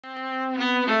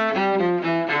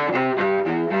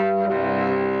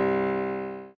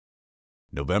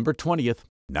November 20th,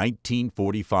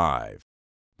 1945.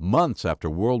 Months after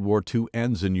World War II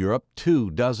ends in Europe,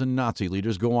 24 Nazi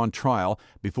leaders go on trial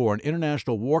before an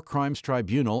international war crimes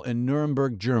tribunal in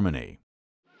Nuremberg, Germany.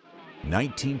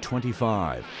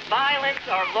 1925. Violence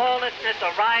or lawlessness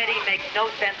or rioting makes no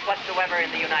sense whatsoever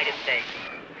in the United States.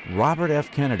 Robert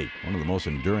F. Kennedy, one of the most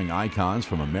enduring icons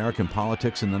from American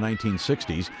politics in the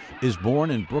 1960s, is born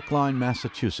in Brookline,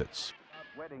 Massachusetts.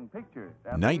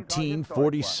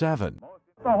 1947.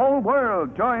 The whole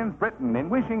world joins Britain in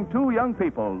wishing two young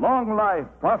people long life,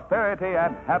 prosperity,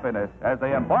 and happiness as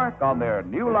they embark on their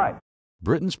new life.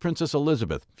 Britain's Princess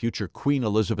Elizabeth, future Queen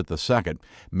Elizabeth II,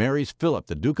 marries Philip,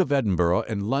 the Duke of Edinburgh,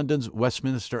 in London's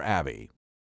Westminster Abbey.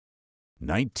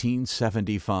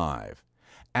 1975.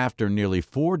 After nearly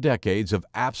 4 decades of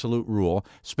absolute rule,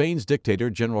 Spain's dictator,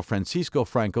 General Francisco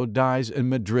Franco, dies in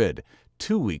Madrid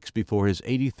 2 weeks before his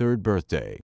 83rd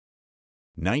birthday.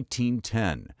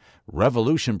 1910.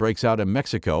 Revolution breaks out in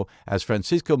Mexico as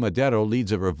Francisco Madero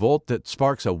leads a revolt that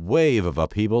sparks a wave of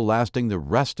upheaval lasting the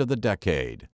rest of the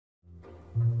decade.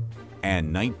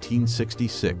 And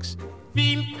 1966.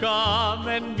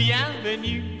 Willkommen,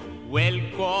 bienvenue,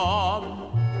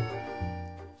 welcome.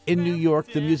 In New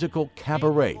York, the musical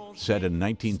Cabaret, set in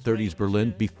 1930s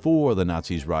Berlin before the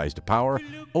Nazis' rise to power,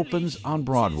 opens on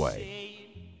Broadway.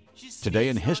 Today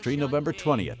in History, November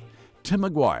 20th. Tim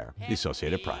McGuire, The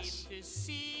Associated Press.